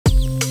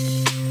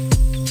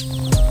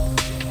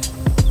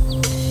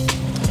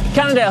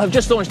Cannondale have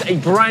just launched a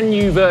brand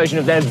new version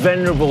of their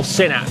venerable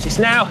Synapse. It's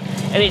now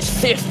in its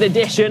 5th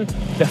edition.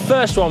 The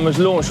first one was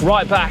launched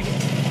right back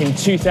in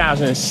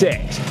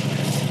 2006.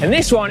 And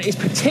this one is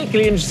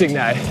particularly interesting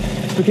now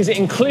because it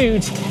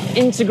includes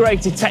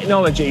integrated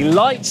technology,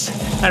 lights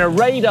and a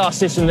radar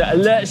system that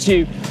alerts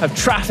you of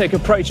traffic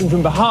approaching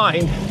from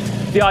behind.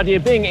 The idea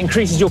being it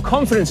increases your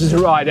confidence as a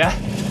rider,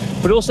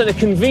 but also the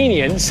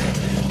convenience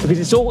because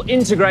it's all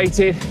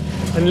integrated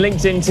and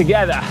linked in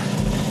together.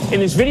 In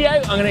this video,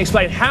 I'm going to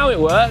explain how it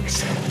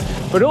works,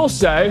 but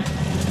also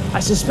I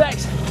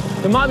suspect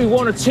there might be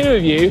one or two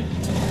of you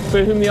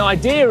for whom the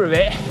idea of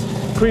it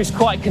proves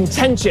quite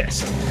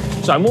contentious.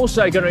 So I'm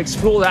also going to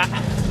explore that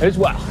as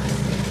well.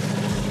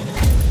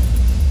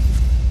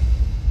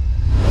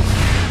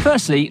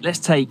 Firstly, let's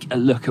take a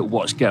look at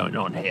what's going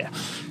on here.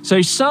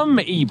 So some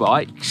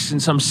e-bikes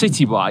and some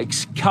city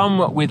bikes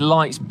come with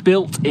lights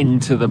built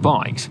into the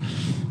bikes,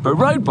 but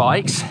road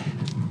bikes,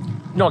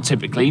 not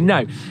typically,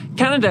 no.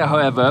 Cannondale,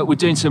 however, were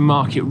doing some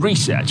market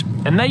research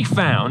and they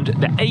found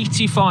that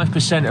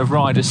 85% of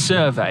riders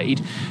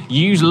surveyed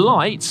use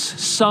lights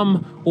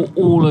some or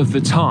all of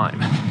the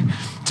time.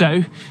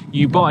 So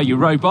you buy your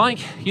road bike,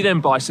 you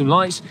then buy some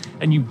lights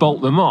and you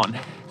bolt them on.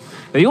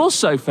 They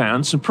also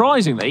found,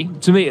 surprisingly,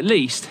 to me at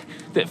least,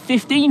 that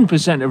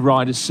 15% of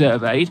riders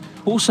surveyed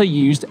also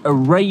used a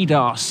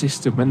radar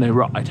system when they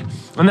ride.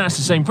 And that's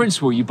the same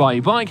principle. You buy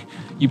your bike,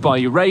 you buy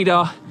your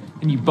radar,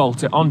 and you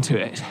bolt it onto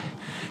it.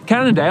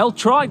 Cannondale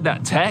tried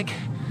that tech,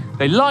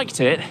 they liked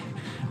it,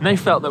 and they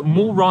felt that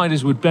more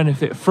riders would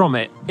benefit from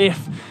it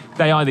if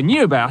they either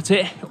knew about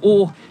it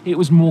or it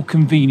was more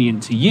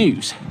convenient to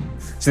use.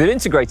 So they've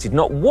integrated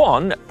not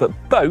one, but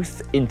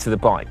both into the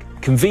bike.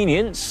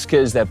 Convenience,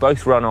 because they're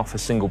both run off a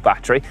single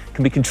battery,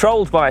 can be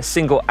controlled by a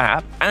single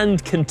app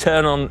and can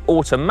turn on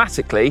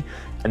automatically,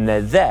 and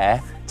they're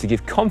there to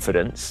give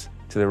confidence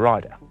to the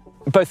rider.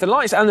 Both the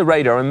lights and the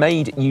radar are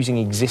made using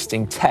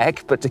existing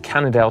tech, but to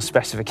Cannondale's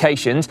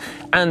specifications,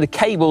 and the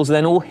cables are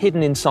then all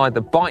hidden inside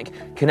the bike,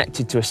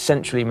 connected to a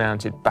centrally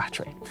mounted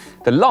battery.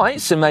 The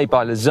lights are made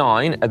by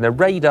Lezyne and the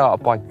radar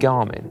by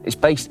Garmin. It's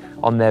based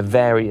on their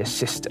Varia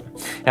system.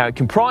 Now it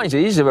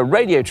comprises of a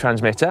radio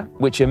transmitter,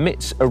 which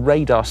emits a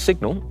radar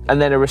signal,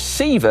 and then a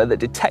receiver that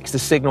detects the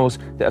signals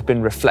that have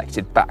been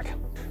reflected back.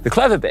 The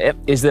clever bit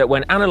is that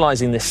when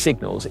analysing the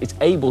signals, it's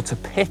able to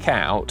pick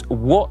out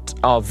what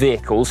are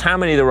vehicles, how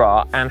many there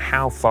are, and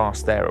how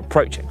fast they're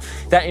approaching.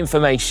 That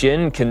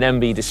information can then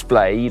be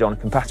displayed on a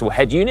compatible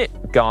head unit,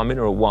 Garmin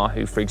or a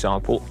Wahoo for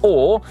example,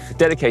 or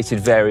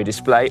dedicated Varia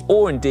display,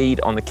 or indeed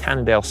on the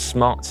Cannondale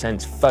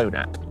SmartSense phone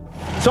app.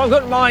 So I've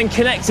got mine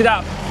connected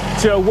up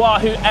to a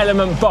Wahoo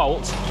Element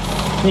Bolt,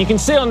 and you can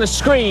see on the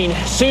screen,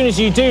 as soon as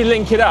you do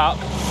link it up,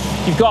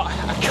 you've got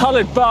a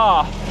coloured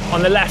bar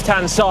on the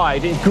left-hand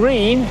side. It's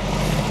green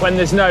when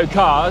there's no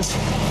cars,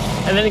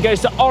 and then it goes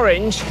to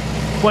orange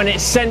when it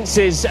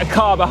senses a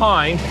car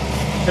behind.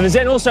 And there's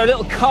then also a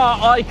little car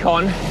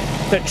icon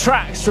that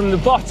tracks from the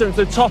bottom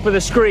to the top of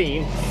the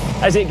screen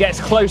as it gets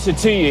closer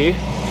to you.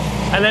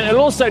 And then it'll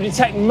also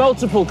detect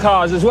multiple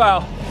cars as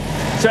well.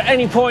 So at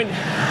any point,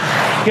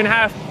 you can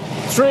have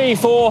 3,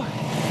 4,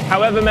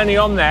 however many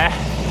on there.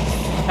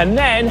 And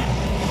then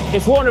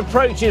if one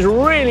approaches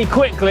really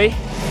quickly,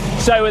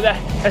 so with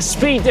a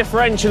speed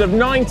differential of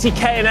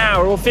 90k an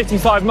hour or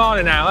 55 mile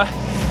an hour,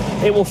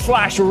 it will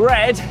flash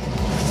red,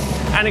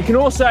 and it can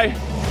also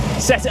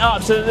set it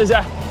up so that there's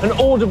an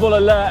audible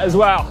alert as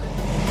well.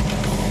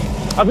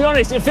 I'll be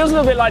honest, it feels a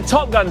little bit like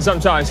Top Gun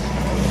sometimes.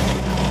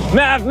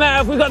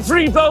 Mav, we've got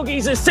 3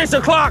 bogeys at 6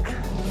 o'clock.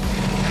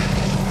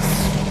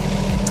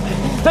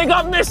 They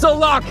got missile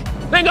lock.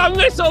 Mav,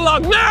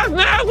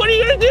 what are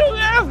you gonna do,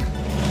 Mav?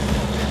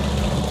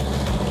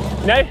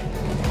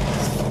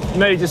 No?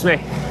 Maybe just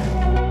me.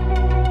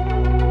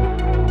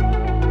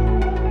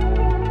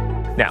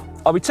 Now,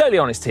 I'll be totally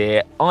honest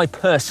here, I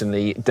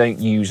personally don't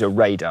use a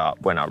radar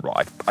when I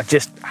ride. I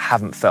just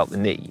haven't felt the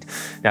need.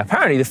 Now,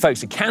 apparently the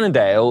folks at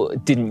Cannondale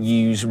didn't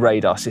use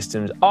radar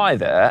systems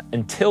either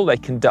until they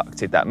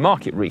conducted that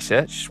market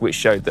research, which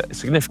showed that a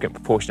significant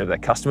proportion of their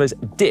customers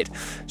did.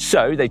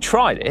 So they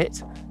tried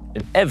it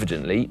and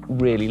evidently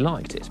really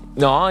liked it.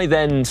 Now, I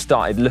then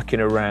started looking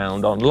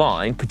around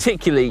online,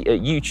 particularly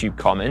at YouTube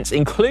comments,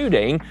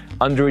 including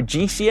under a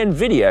GCN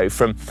video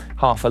from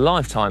half a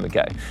lifetime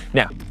ago.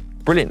 Now,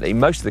 brilliantly,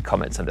 most of the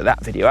comments under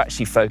that video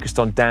actually focused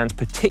on Dan's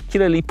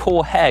particularly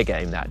poor hair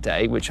game that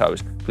day, which I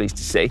was pleased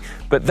to see.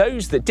 But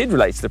those that did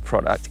relate to the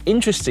product,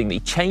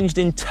 interestingly, changed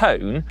in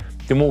tone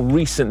the more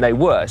recent they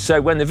were.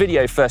 So when the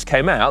video first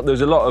came out, there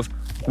was a lot of,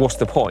 what's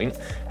the point?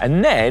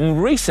 And then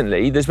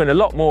recently, there's been a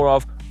lot more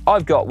of,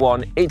 I've got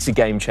one, it's a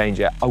game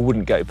changer, I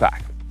wouldn't go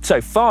back. So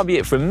far be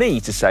it from me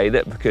to say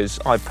that because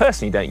I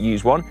personally don't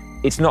use one,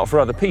 it's not for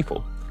other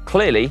people.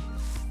 Clearly,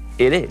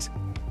 it is.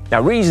 Now,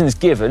 reasons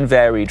given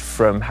varied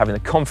from having the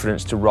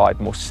confidence to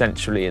ride more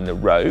centrally in the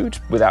road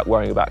without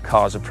worrying about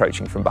cars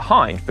approaching from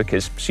behind,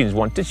 because as soon as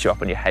one did show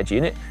up on your head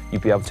unit,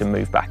 you'd be able to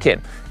move back in.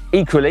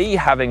 Equally,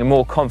 having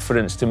more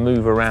confidence to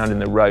move around in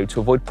the road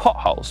to avoid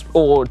potholes,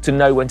 or to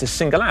know when to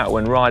single out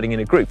when riding in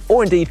a group,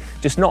 or indeed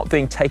just not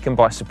being taken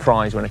by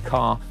surprise when a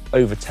car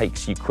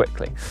overtakes you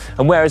quickly.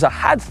 And whereas I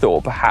had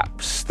thought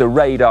perhaps the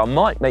radar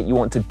might make you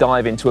want to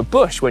dive into a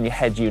bush when your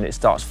head unit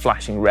starts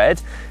flashing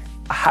red,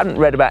 I hadn't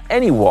read about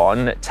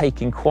anyone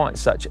taking quite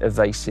such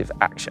evasive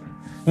action.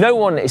 No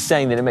one is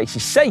saying that it makes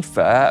you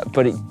safer,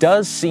 but it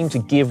does seem to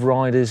give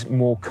riders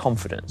more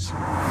confidence.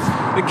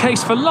 The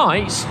case for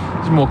lights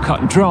is more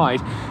cut and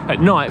dried. At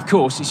night, of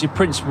course, it's your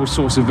principal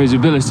source of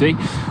visibility,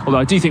 although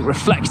I do think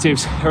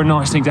reflectives are a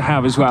nice thing to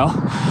have as well.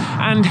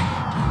 And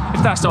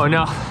if that's not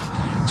enough,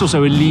 it's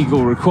also a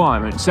legal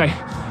requirement. So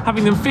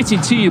having them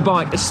fitted to your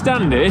bike as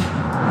standard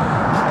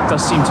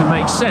does seem to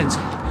make sense.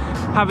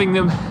 Having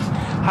them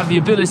have the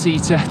ability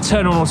to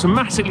turn on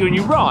automatically when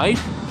you ride,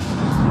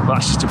 well,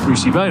 that's just a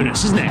Brucey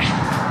bonus, isn't it?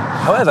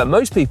 However,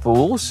 most people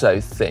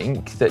also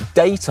think that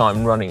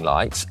daytime running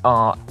lights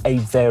are a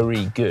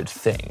very good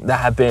thing. There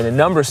have been a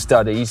number of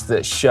studies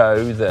that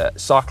show that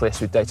cyclists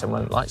with daytime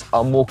running lights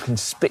are more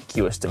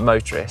conspicuous to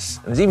motorists.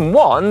 And there's even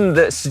one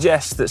that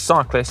suggests that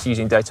cyclists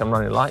using daytime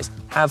running lights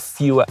have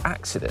fewer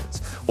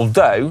accidents.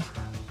 Although,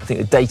 I think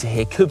the data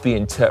here could be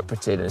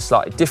interpreted in a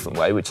slightly different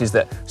way, which is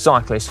that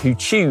cyclists who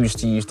choose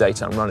to use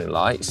daytime running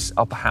lights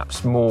are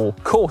perhaps more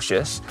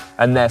cautious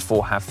and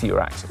therefore have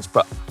fewer accidents.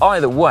 But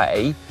either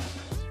way,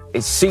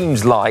 it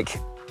seems like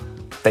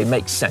they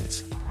make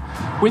sense.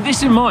 With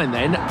this in mind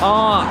then,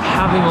 are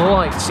having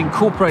lights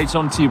incorporated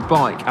onto your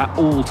bike at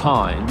all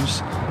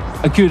times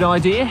a good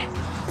idea?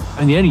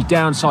 And the only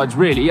downsides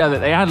really are that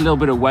they add a little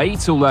bit of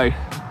weight, although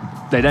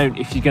they don't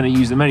if you're going to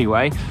use them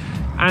anyway.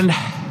 And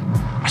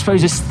I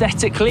suppose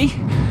aesthetically,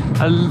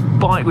 a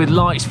bike with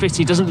lights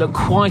fitted doesn't look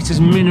quite as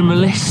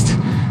minimalist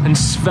and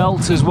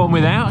svelte as one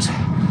without,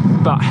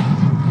 but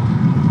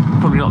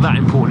probably not that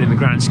important in the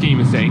grand scheme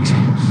of things.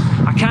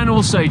 I can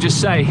also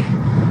just say,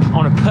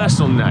 on a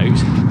personal note,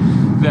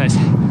 that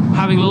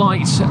having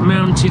lights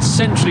mounted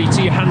centrally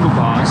to your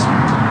handlebars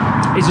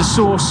is a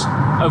source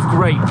of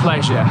great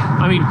pleasure.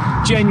 I mean,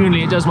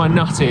 genuinely, it does my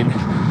nut in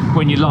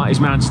when your light is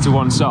mounted to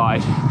one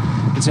side.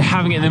 And so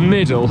having it in the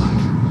middle,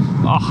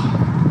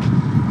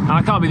 and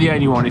I can't be the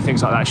only one who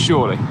thinks like that,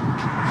 surely.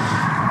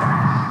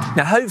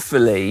 Now,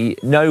 hopefully,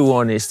 no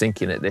one is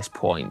thinking at this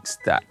point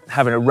that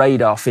having a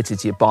radar fitted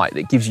to your bike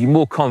that gives you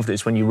more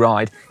confidence when you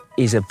ride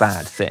is a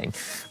bad thing.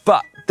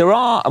 But there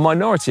are a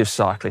minority of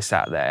cyclists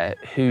out there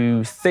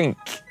who think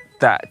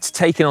that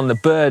taking on the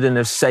burden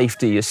of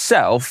safety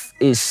yourself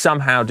is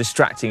somehow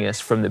distracting us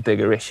from the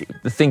bigger issue.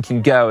 The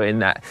thinking going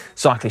that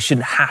cyclists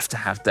shouldn't have to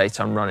have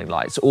daytime running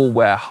lights or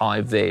wear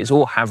high vis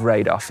or have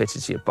radar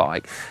fitted to your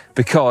bike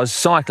because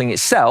cycling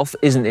itself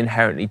isn't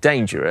inherently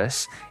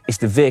dangerous, it's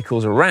the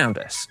vehicles around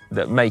us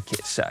that make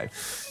it so.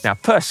 Now,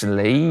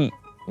 personally,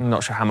 I'm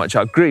not sure how much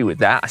I agree with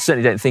that. I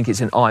certainly don't think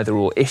it's an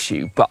either-or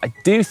issue, but I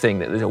do think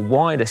that there's a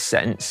wider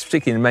sense,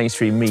 particularly in the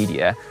mainstream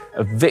media,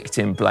 of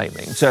victim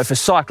blaming. So if a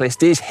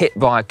cyclist is hit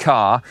by a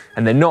car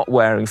and they're not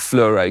wearing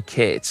fluoro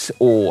kits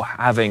or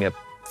having a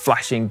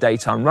flashing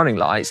daytime running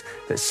lights,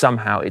 that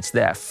somehow it's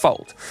their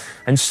fault.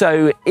 And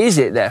so is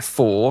it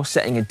therefore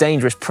setting a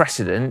dangerous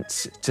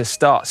precedent to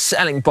start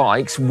selling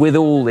bikes with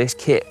all this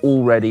kit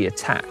already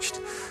attached?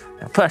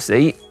 Now,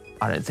 personally,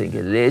 I don't think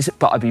it is,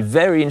 but I'd be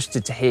very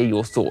interested to hear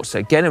your thoughts.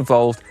 So get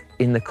involved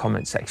in the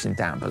comment section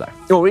down below.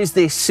 Or is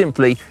this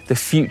simply the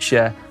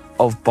future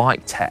of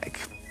bike tech?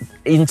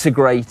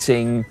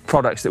 Integrating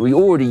products that we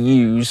already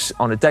use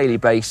on a daily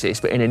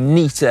basis, but in a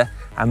neater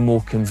and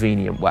more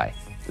convenient way?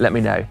 Let me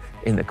know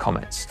in the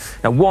comments.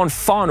 Now, one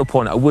final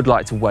point I would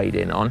like to wade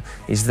in on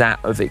is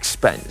that of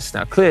expense.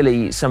 Now,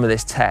 clearly some of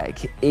this tech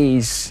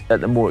is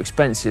at the more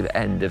expensive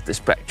end of the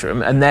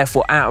spectrum and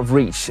therefore out of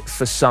reach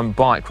for some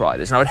bike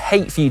riders. And I would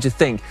hate for you to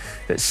think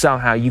that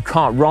somehow you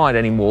can't ride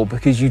anymore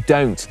because you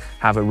don't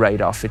have a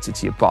radar fitted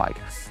to your bike.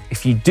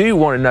 If you do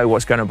want to know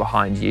what's going on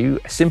behind you,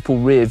 a simple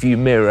rear view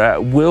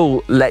mirror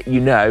will let you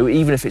know,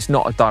 even if it's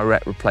not a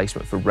direct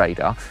replacement for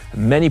radar.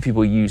 And many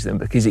people use them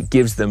because it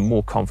gives them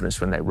more confidence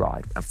when they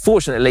ride.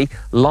 Unfortunately,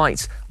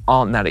 lights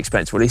aren't that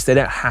expensive, or at least they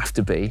don't have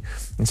to be.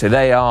 And so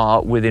they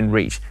are within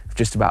reach of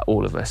just about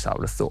all of us, I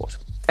would have thought.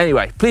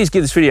 Anyway, please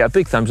give this video a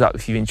big thumbs up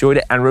if you enjoyed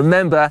it. And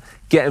remember,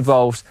 get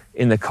involved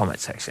in the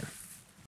comment section.